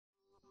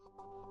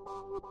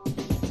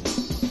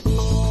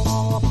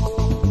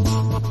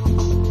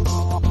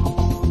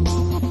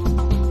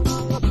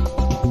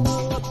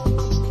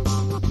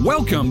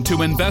Welcome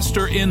to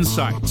Investor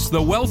Insights,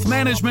 the wealth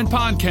management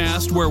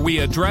podcast where we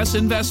address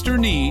investor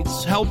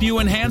needs, help you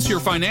enhance your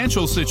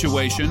financial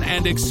situation,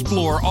 and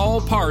explore all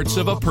parts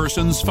of a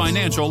person's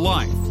financial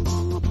life.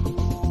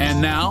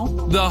 And now,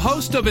 the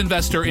host of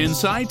Investor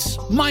Insights,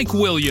 Mike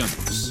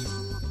Williams.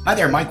 Hi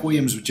there, Mike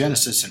Williams with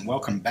Genesis, and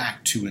welcome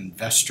back to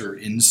Investor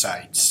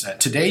Insights.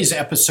 Today's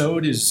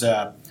episode is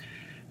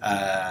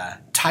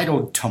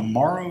titled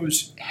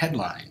Tomorrow's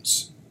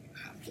Headlines.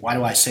 Why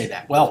do I say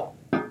that? Well,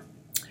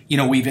 you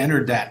know, we've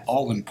entered that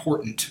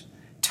all-important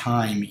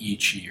time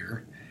each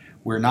year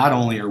where not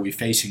only are we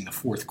facing the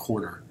fourth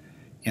quarter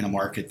in a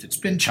market that's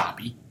been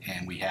choppy,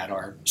 and we had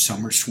our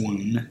summer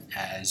swoon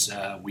as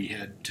we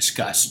had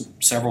discussed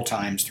several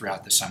times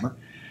throughout the summer.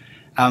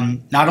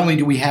 Not only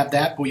do we have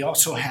that, but we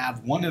also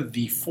have one of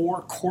the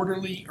 4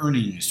 quarterly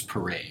earnings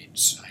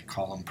parades. I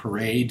call them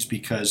parades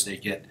because they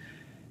get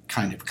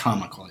kind of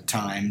comical at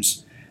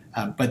times.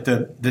 But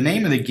the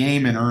name of the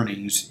game in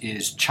earnings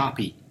is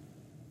choppy.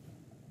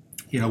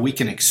 You know, we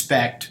can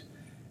expect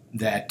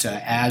that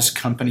as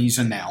companies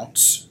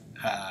announce,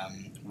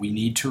 we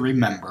need to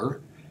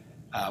remember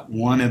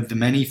one of the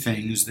many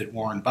things that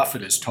Warren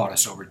Buffett has taught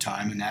us over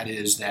time, and that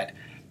is that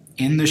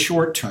in the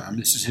short term,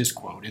 this is his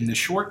quote, in the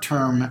short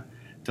term,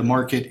 the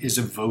market is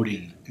a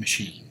voting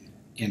machine.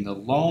 In the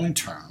long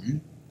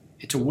term,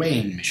 it's a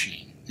weighing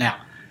machine.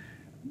 Now,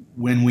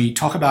 when we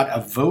talk about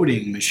a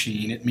voting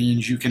machine, it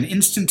means you can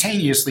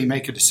instantaneously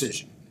make a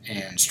decision.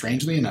 And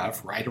strangely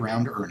enough, right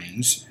around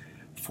earnings,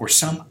 for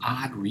some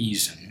odd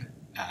reason,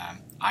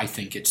 I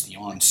think it's the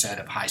onset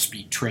of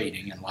high-speed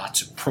trading and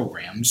lots of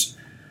programs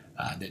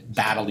that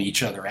battle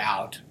each other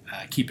out.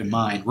 Keep in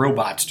mind,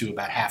 robots do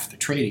about half the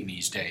trading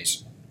these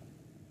days.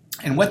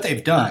 And what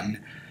they've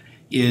done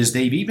is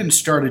they've even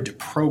started to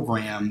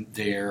program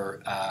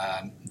their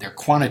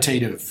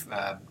quantitative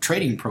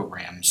trading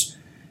programs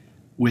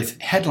with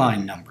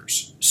headline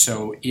numbers.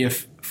 So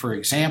if, for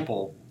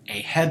example,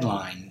 a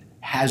headline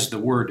has the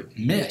word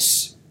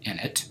miss in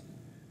it,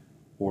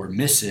 or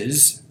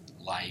misses,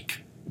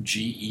 like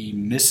GE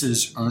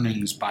misses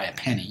earnings by a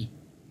penny,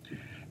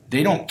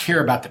 they don't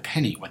care about the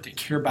penny. What they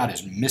care about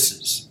is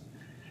misses.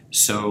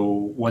 So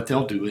what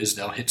they'll do is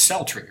they'll hit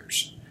sell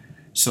triggers.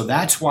 So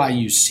that's why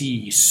you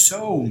see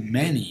so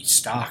many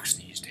stocks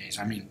these days.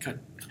 I mean,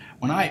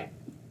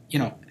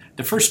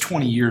 the first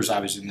 20 years I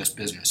was in this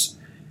business,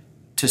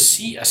 to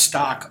see a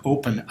stock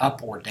open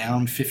up or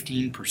down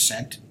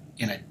 15%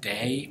 in a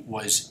day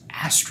was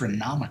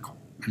astronomical.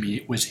 I mean,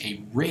 it was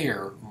a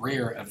rare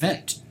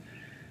event.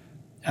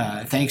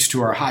 Thanks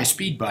to our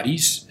high-speed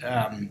buddies,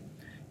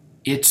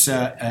 it's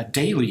a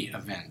daily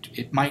event.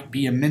 It might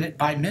be a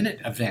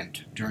minute-by-minute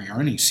event during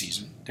earnings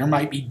season. There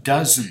might be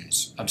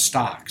dozens of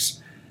stocks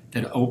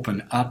that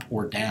open up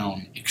or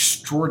down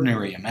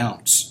extraordinary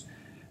amounts.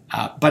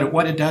 But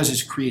what it does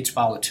is it creates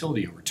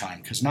volatility over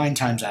time, because 9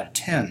 times out of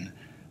 10,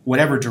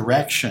 whatever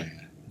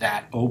direction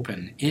that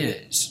open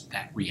is,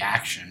 that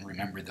reaction,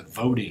 remember the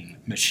voting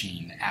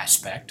machine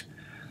aspect,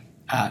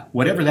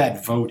 whatever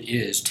that vote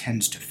is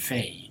tends to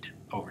fade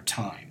over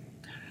time.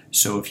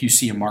 So if you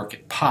see a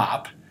market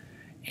pop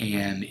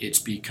and it's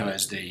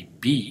because they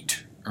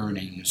beat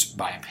earnings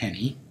by a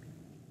penny,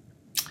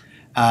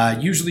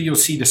 usually you'll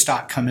see the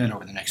stock come in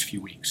over the next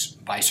few weeks.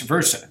 Vice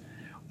versa.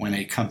 When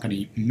a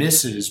company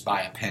misses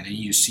by a penny,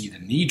 you see the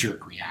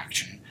knee-jerk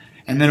reaction,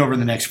 and then over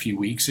the next few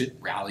weeks it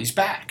rallies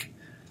back.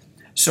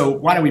 So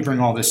why do we bring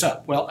all this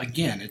up? Well,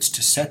 again, it's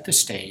to set the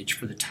stage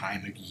for the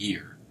time of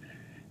year.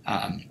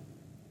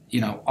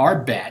 Our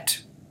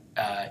bet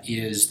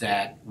is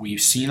that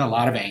we've seen a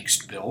lot of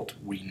angst built.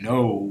 We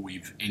know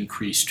we've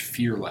increased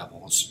fear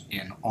levels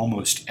in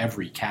almost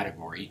every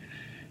category.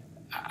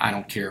 I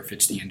don't care if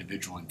it's the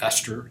individual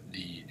investor,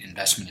 the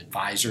investment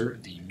advisor,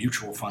 the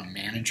mutual fund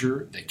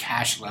manager, the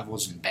cash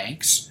levels in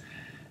banks.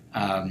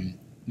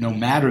 No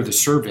matter the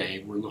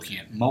survey, we're looking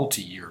at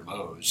multi-year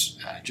lows.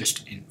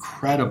 Just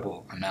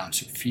incredible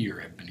amounts of fear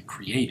have been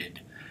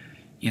created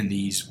in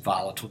these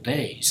volatile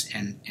days.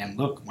 And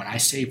look, when I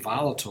say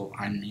volatile,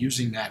 I'm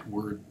using that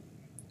word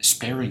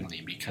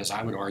sparingly because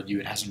I would argue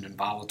it hasn't been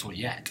volatile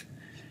yet.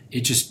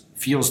 It just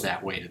feels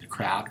that way to the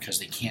crowd because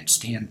they can't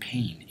stand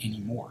pain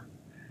anymore.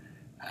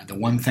 The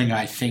one thing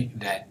I think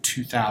that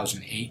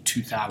 2008,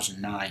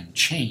 2009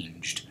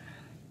 changed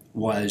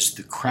was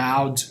the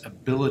crowd's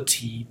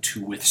ability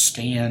to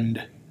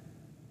withstand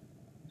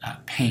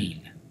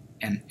pain.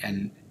 And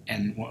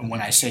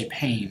when I say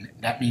pain,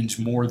 that means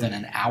more than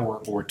an hour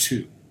or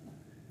two.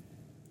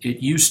 It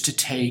used to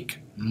take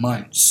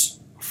months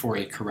for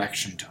a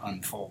correction to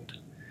unfold.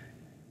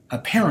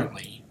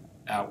 Apparently,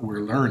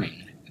 we're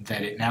learning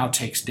that it now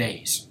takes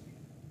days.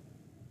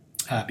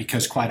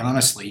 Because quite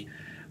honestly,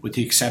 with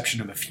the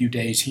exception of a few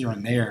days here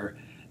and there,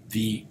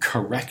 the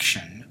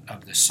correction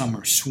of the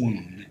summer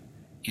swoon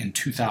in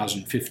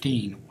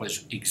 2015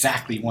 was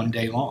exactly 1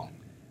 day long.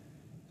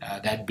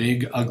 That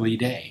big, ugly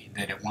day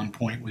that at one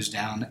point was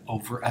down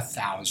over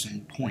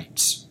 1,000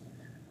 points.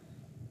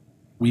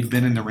 We've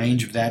been in the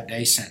range of that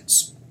day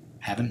since.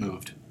 Haven't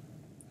moved.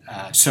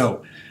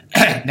 So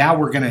now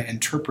we're going to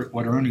interpret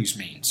what earnings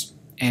means.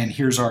 And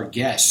here's our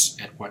guess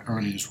at what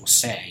earnings will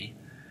say.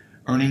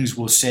 Earnings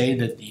will say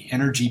that the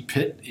energy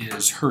pit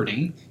is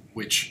hurting,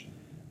 which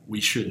we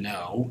should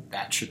know.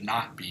 That should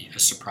not be a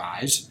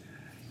surprise.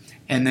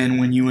 And then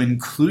when you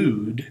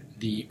include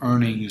the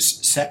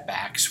earnings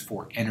setbacks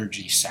for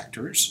energy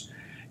sectors,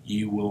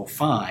 you will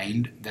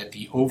find that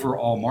the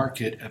overall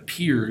market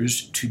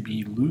appears to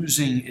be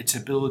losing its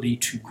ability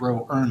to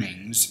grow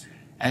earnings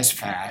as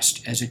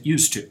fast as it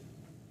used to.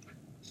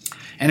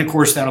 And of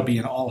course, that'll be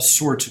in all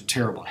sorts of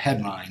terrible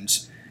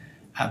headlines.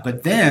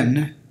 But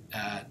then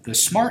the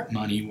smart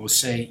money will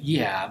say,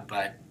 yeah,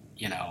 but,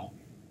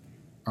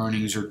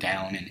 earnings are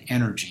down in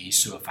energy.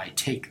 So if I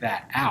take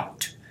that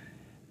out,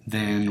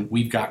 then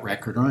we've got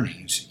record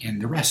earnings in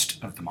the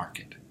rest of the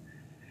market.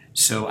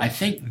 So I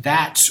think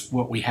that's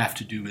what we have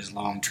to do as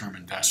long-term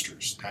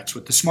investors. That's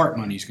what the smart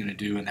money is going to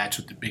do, and that's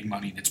what the big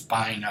money that's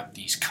buying up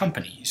these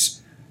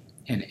companies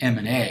in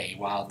M&A.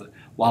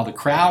 While the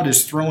crowd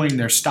is throwing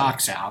their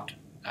stocks out,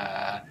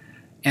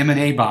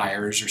 M&A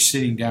buyers are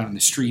sitting down in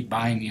the street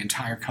buying the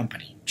entire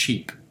company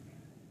cheap.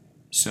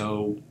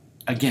 So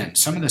again,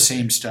 some of the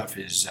same stuff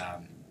is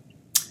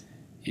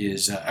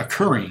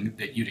occurring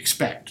that you'd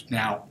expect.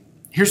 Now,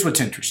 here's what's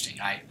interesting.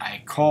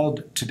 I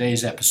called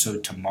today's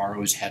episode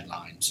Tomorrow's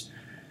Headlines.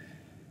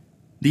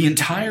 The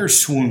entire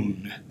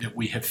swoon that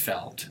we have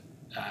felt,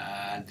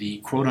 the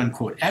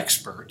quote-unquote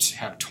experts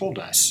have told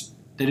us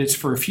that it's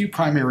for a few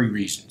primary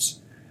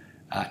reasons.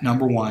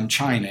 Number one,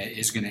 China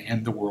is going to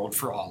end the world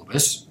for all of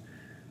us.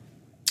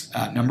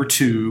 Number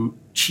two,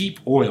 cheap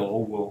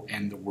oil will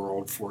end the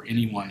world for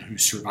anyone who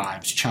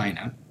survives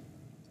China.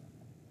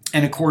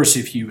 And of course,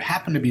 if you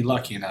happen to be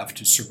lucky enough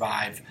to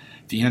survive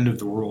the end of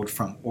the world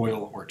from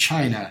oil or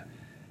China,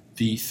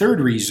 the third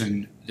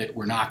reason that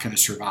we're not going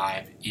to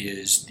survive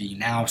is the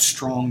now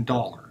strong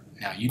dollar.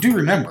 Now, you do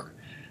remember,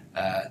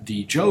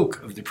 the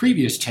joke of the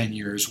previous 10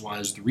 years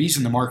was the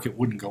reason the market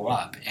wouldn't go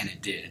up, and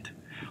it did,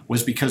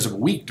 was because of a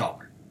weak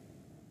dollar.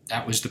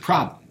 That was the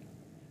problem.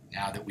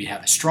 Now that we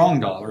have a strong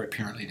dollar,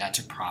 apparently that's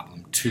a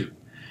problem too.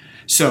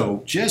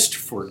 So just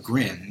for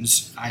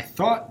grins, I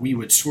thought we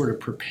would sort of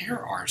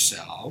prepare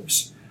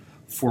ourselves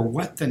for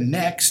what the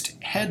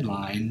next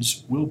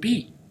headlines will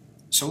be.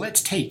 So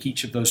let's take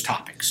each of those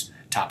topics.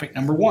 Topic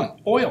number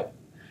one, oil.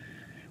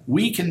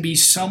 We can be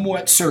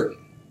somewhat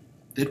certain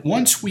that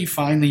once we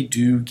finally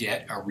do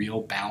get a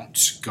real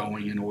bounce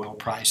going in oil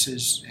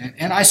prices,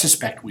 and I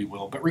suspect we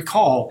will, but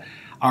recall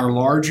our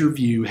larger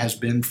view has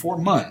been for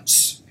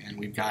months, and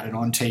we've got it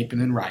on tape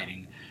and in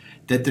writing,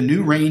 that the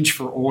new range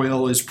for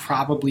oil is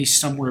probably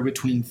somewhere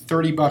between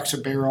 $30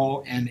 a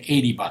barrel and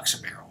 $80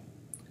 a barrel.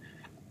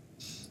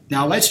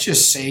 Now let's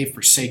just say,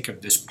 for sake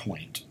of this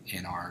point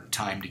in our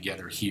time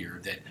together here,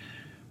 that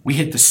we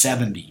hit the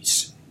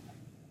 70s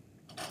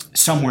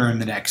somewhere in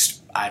the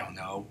next,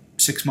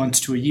 6 months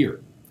to a year.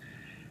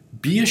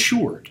 Be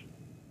assured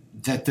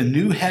that the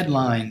new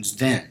headlines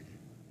then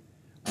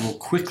will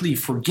quickly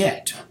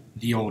forget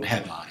the old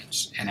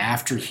headlines. And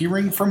after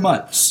hearing for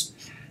months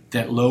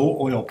that low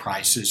oil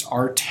prices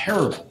are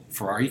terrible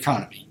for our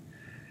economy,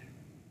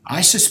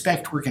 I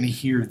suspect we're going to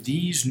hear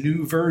these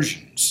new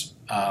versions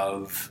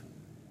of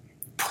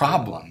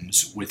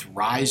problems with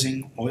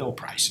rising oil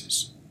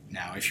prices.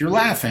 Now, if you're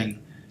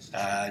laughing,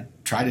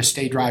 try to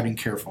stay driving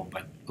careful,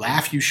 but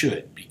laugh you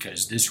should,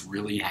 because this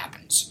really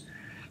happens.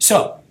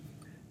 So,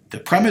 the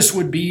premise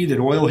would be that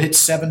oil hits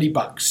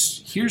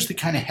 $70. Here's the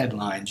kind of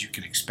headlines you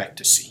can expect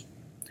to see.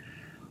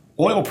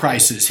 Oil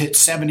prices hit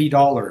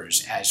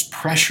 $70 as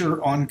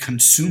pressure on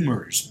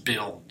consumers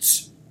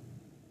builds.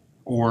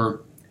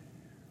 Or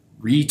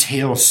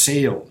retail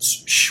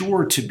sales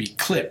sure to be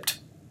clipped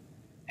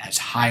as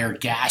higher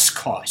gas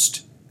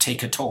costs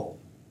take a toll.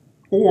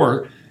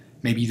 Or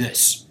maybe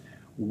this,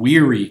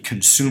 weary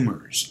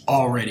consumers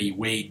already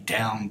weighed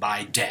down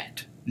by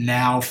debt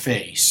now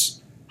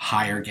face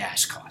higher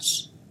gas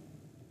costs.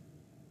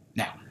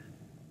 Now,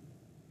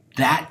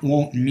 that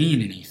won't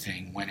mean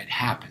anything when it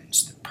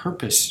happens. The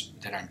purpose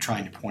that I'm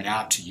trying to point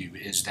out to you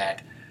is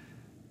that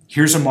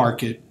here's a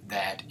market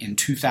that in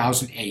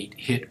 2008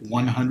 hit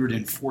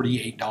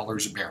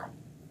 $148 a barrel,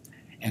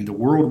 and the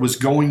world was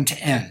going to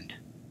end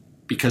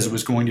because it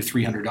was going to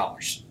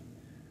 $300.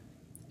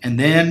 And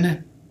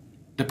then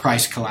the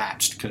price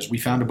collapsed because we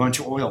found a bunch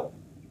of oil,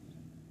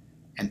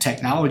 and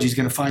technology is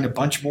going to find a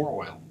bunch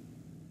more oil.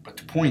 But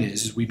the point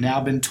is we've now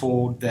been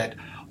told that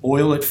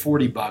oil at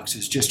 $40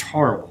 is just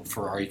horrible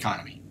for our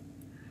economy.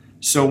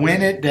 So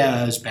when it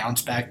does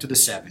bounce back to the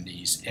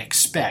 70s,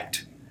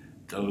 expect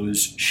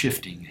those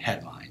shifting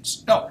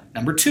headlines.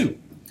 Number two.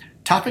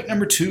 Topic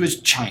number two is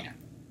China.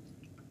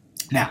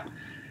 Now,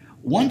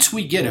 once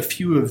we get a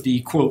few of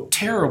the, quote,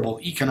 terrible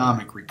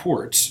economic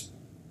reports,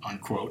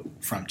 unquote,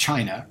 from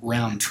China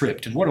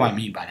round-tripped, and what do I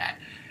mean by that?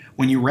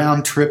 When you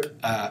round-trip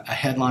a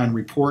headline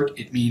report,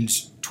 it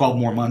means 12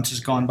 more months has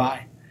gone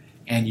by,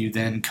 and you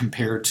then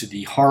compare to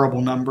the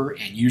horrible number,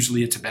 and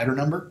usually it's a better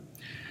number.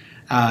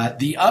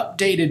 The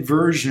updated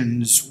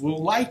versions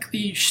will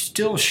likely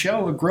still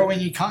show a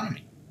growing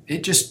economy.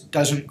 It just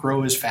doesn't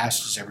grow as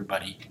fast as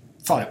everybody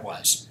thought it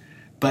was.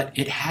 But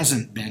it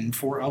hasn't been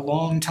for a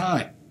long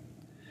time.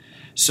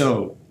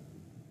 So,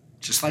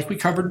 just like we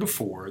covered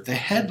before, the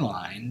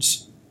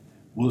headlines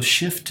will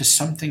shift to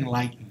something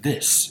like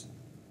this.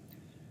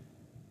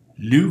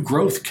 New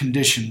growth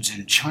conditions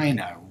in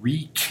China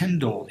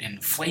rekindle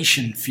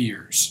inflation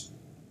fears.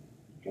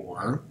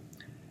 Or,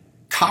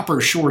 copper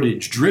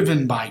shortage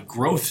driven by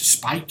growth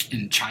spike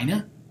in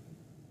China.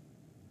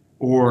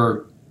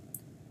 Or,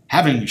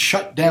 having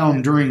shut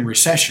down during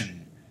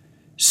recession,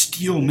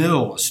 steel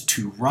mills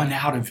to run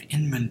out of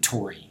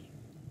inventory.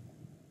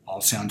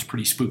 All sounds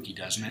pretty spooky,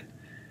 doesn't it?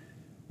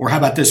 Or how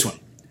about this one?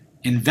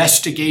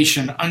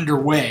 Investigation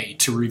underway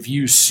to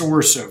review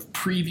source of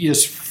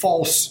previous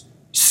false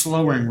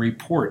slowing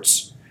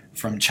reports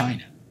from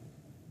China.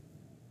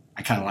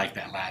 I kind of like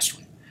that last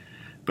one.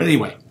 But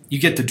anyway, you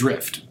get the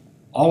drift.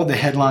 All of the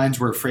headlines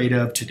we're afraid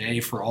of today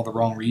for all the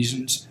wrong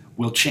reasons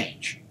will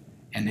change,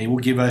 and they will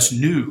give us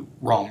new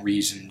wrong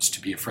reasons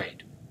to be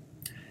afraid.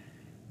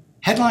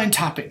 Headline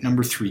topic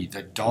number 3,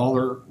 the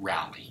dollar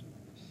rally.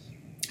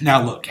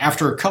 Now look,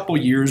 after a couple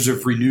years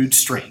of renewed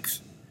strength,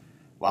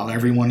 while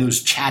everyone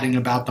was chatting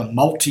about the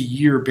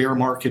multi-year bear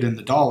market in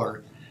the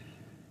dollar,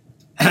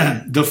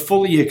 the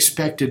fully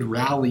expected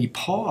rally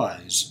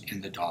pause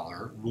in the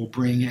dollar will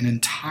bring an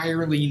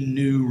entirely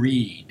new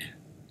read.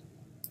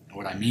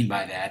 What I mean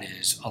by that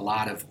is a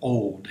lot of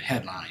old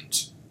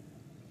headlines.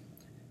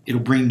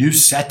 It'll bring new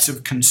sets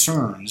of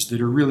concerns that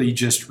are really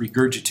just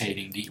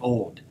regurgitating the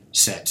old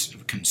sets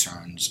of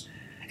concerns.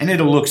 And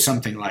it'll look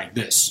something like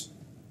this.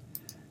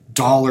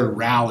 Dollar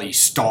rally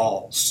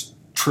stalls.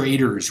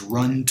 Traders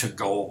run to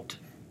gold.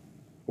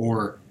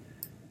 Or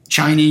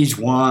Chinese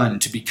yuan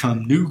to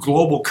become new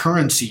global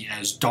currency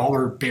as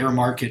dollar bear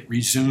market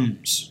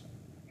resumes.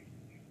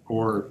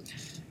 Or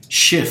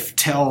Schiff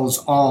tells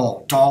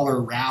all dollar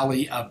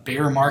rally a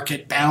bear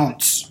market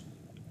bounce.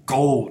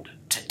 Gold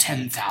to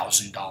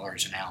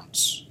 $10,000 an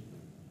ounce.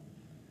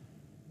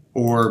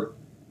 Or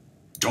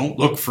don't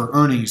look for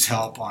earnings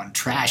help on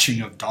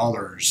trashing of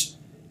dollars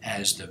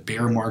as the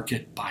bear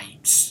market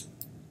bites.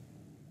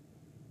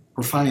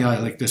 Or finally, I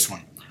like this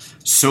one.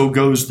 So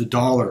goes the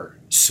dollar,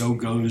 so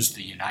goes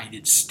the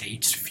United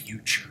States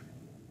future.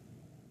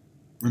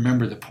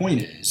 Remember, the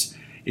point is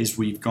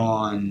we've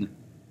gone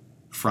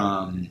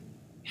from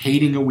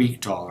hating a weak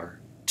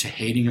dollar to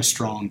hating a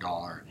strong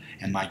dollar,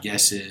 and my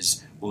guess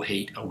is we'll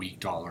hate a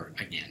weak dollar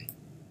again.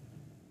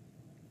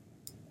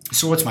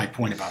 So what's my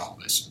point about all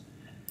this?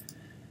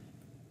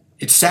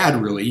 It's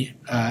sad, really,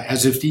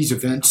 as if these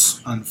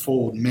events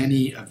unfold,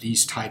 many of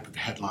these type of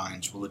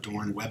headlines will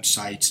adorn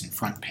websites and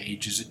front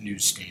pages at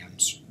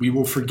newsstands. We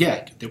will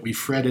forget that we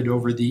fretted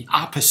over the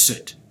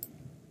opposite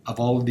of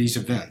all of these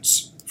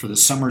events for the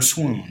summer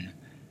swoon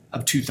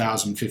of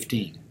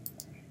 2015.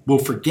 We'll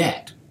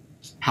forget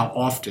how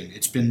often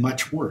it's been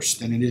much worse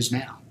than it is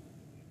now.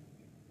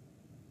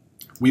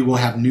 We will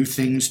have new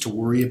things to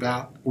worry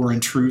about, or in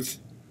truth,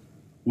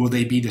 will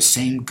they be the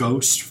same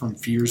ghosts from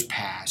fears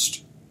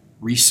past,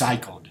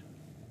 recycled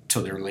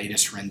to their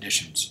latest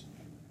renditions?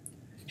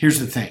 Here's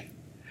the thing.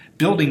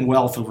 Building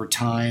wealth over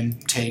time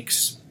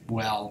takes,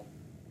 well,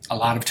 a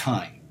lot of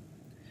time.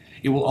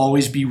 It will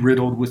always be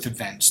riddled with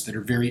events that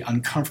are very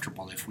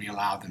uncomfortable if we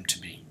allow them to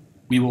be.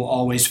 We will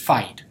always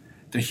fight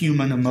the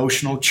human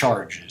emotional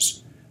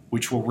charges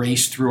which will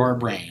race through our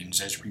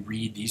brains as we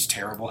read these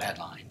terrible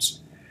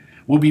headlines.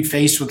 We'll be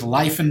faced with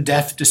life and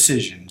death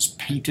decisions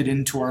painted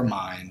into our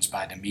minds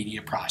by the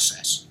media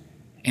process,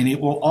 and it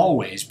will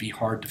always be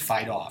hard to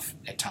fight off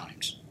at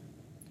times.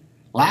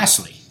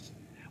 Lastly,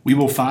 we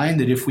will find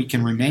that if we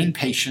can remain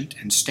patient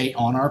and stay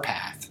on our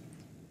path,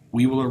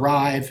 we will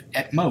arrive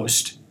at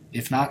most,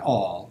 if not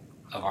all,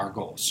 of our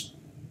goals.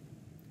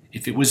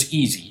 If it was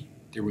easy,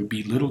 there would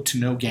be little to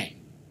no gain.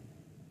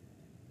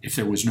 If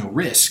there was no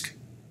risk,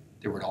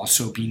 there would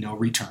also be no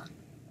return.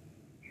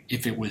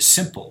 If it was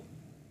simple,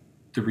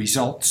 the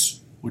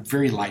results would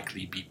very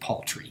likely be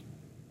paltry.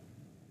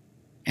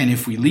 And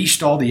if we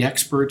leashed all the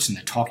experts and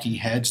the talking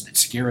heads that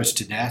scare us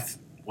to death,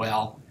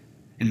 well,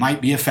 it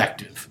might be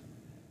effective,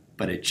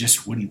 but it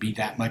just wouldn't be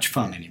that much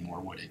fun anymore,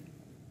 would it?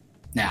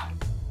 Now,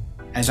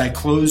 as I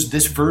close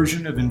this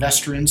version of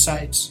Investor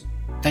Insights,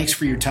 thanks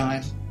for your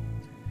time,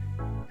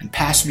 and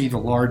pass me the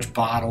large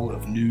bottle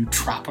of new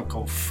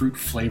tropical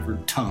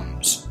fruit-flavored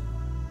Tums,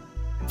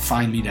 and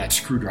find me that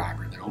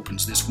screwdriver that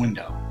opens this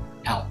window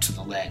out to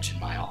the ledge in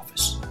my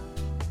office.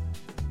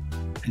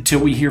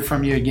 Until we hear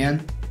from you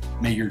again,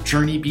 may your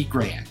journey be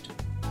grand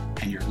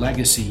and your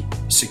legacy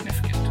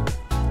significant.